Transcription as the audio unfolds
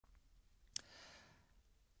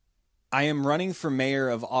I am running for mayor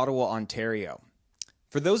of Ottawa, Ontario.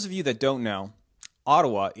 For those of you that don't know,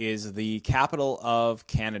 Ottawa is the capital of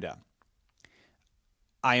Canada.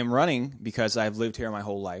 I am running because I've lived here my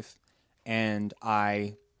whole life, and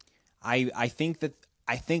I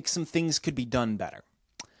think some things could be done better.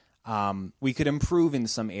 We could improve in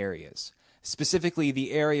some areas, specifically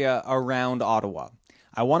the area around Ottawa.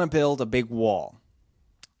 I want to build a big wall.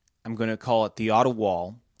 I'm going to call it the Ottawa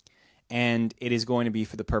Wall, and it is going to be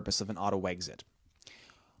for the purpose of an auto exit.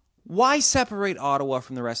 Why separate Ottawa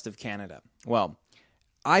from the rest of Canada? Well,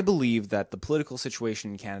 I believe that the political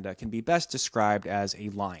situation in Canada can be best described as a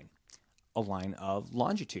line of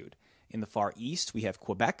longitude. In the far east, we have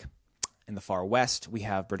Quebec. In the far west, we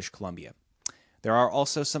have British Columbia. There are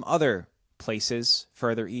also some other places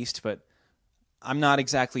further east, but I'm not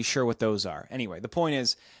exactly sure what those are. Anyway, the point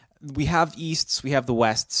is, we have easts, we have the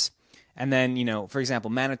wests, and then, for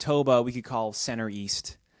example, Manitoba, we could call center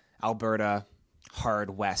east, Alberta,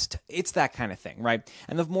 hard west. It's that kind of thing, right?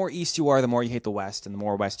 And the more east you are, the more you hate the west, and the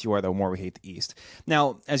more west you are, the more we hate the east.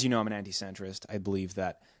 Now, as you know, I'm an anti-centrist. I believe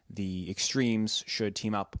that the extremes should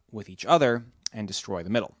team up with each other and destroy the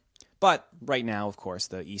middle. But right now, of course,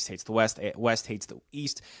 the east hates the west, west hates the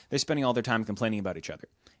east. They're spending all their time complaining about each other.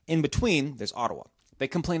 In between, there's Ottawa. They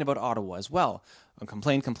complain about Ottawa as well.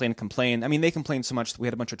 Complain. I mean, they complained so much that we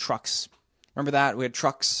had a bunch of trucks. Remember that? We had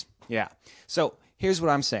trucks. Yeah. So here's what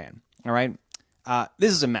I'm saying. All right.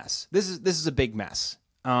 This is a mess. This is a big mess.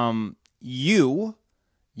 You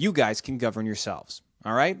guys can govern yourselves.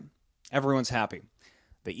 All right. Everyone's happy.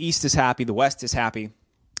 The East is happy. The West is happy.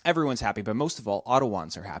 Everyone's happy. But most of all,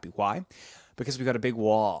 Ottawans are happy. Why? Because we got a big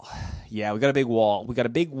wall. Yeah, we got a big wall. We got a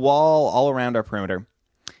big wall all around our perimeter.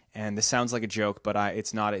 And this sounds like a joke, but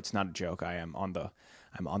it's not a joke. I'm on the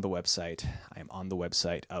website. I am on the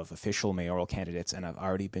website of official mayoral candidates, and I've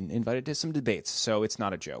already been invited to some debates, so it's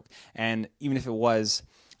not a joke. And even if it was,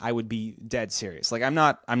 I would be dead serious. Like I'm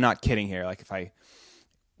not kidding here. Like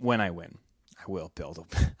when I win, I will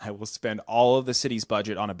spend all of the city's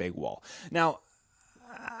budget on a big wall. Now,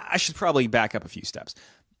 I should probably back up a few steps.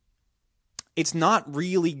 It's not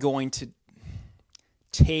really going to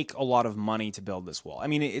take a lot of money to build this wall. I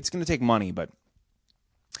mean, it's going to take money, but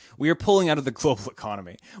we are pulling out of the global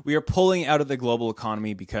economy. We are pulling out of the global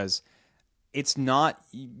economy because it's not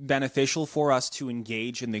beneficial for us to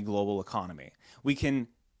engage in the global economy. We can,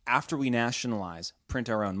 after we nationalize, print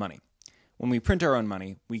our own money. When we print our own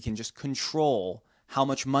money, we can just control how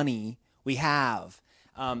much money we have.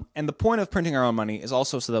 And the point of printing our own money is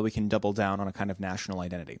also so that we can double down on a kind of national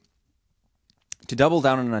identity. To double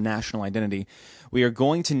down on a national identity, we are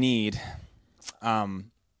going to need,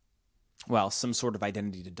 some sort of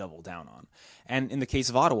identity to double down on. And in the case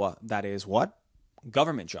of Ottawa, that is what?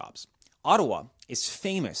 Government jobs. Ottawa is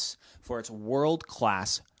famous for its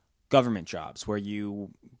world-class government jobs, where you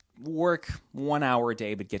work 1 hour a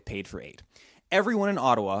day but get paid for 8. Everyone in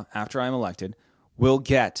Ottawa, after I'm elected, will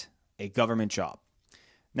get a government job.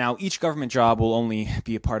 Now, each government job will only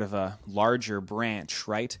be a part of a larger branch,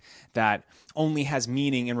 right? That only has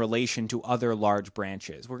meaning in relation to other large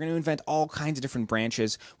branches. We're going to invent all kinds of different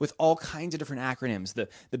branches with all kinds of different acronyms. The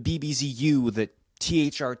BBZU, the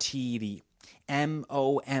THRT, the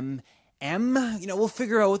MOMM. We'll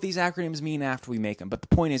figure out what these acronyms mean after we make them. But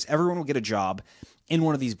the point is, everyone will get a job in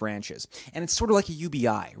one of these branches. And it's sort of like a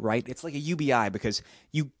UBI, right? It's like a UBI because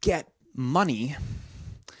you get money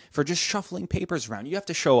for just shuffling papers around. You have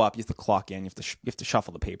to show up, you have to clock in, you have to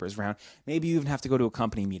shuffle the papers around. Maybe you even have to go to a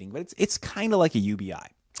company meeting, but it's kind of like a UBI,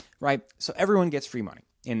 right? So everyone gets free money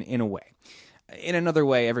in a way. In another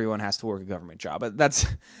way, everyone has to work a government job, but that's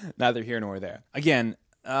neither here nor there. Again,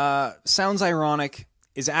 sounds ironic,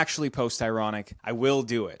 is actually post-ironic. I will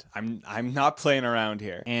do it. I'm not playing around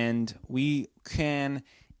here. And we can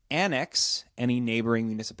annex any neighboring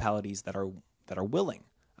municipalities that are willing.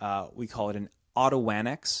 We call it an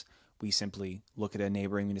auto-annex. We simply look at a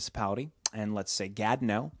neighboring municipality, and let's say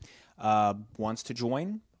Gatineau wants to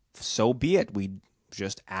join. So be it. We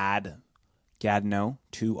just add Gatineau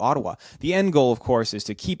to Ottawa. The end goal, of course, is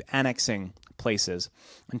to keep annexing places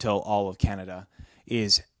until all of Canada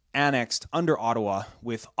is annexed under Ottawa,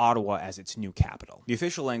 with Ottawa as its new capital. The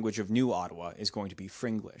official language of New Ottawa is going to be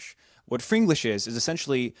Fringlish. What Fringlish is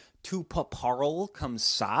essentially tu peux parler comme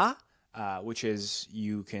ça, which is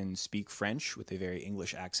you can speak French with a very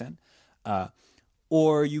English accent,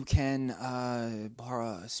 or you can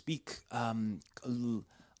speak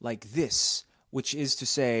like this, which is to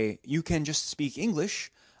say you can just speak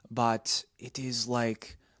English, but it is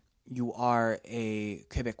like you are a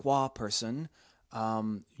Quebecois person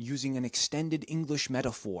using an extended English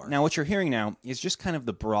metaphor. Now, what you're hearing now is just kind of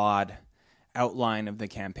the broad outline of the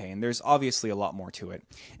campaign. There's obviously a lot more to it.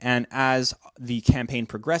 And as the campaign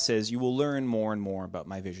progresses, you will learn more and more about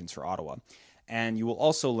my visions for Ottawa. And you will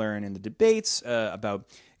also learn in the debates about,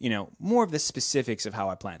 more of the specifics of how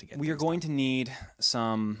I plan to get. We are going to need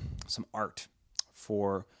some art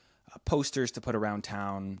for posters to put around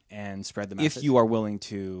town and spread the message. If you are willing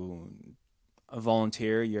to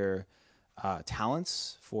volunteer your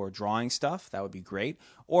talents for drawing stuff, that would be great.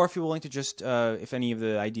 Or if you're willing to just, if any of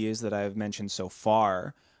the ideas that I've mentioned so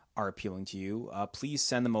far are appealing to you, please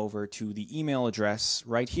send them over to the email address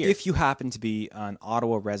right here. If you happen to be an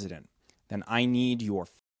Ottawa resident, then I need your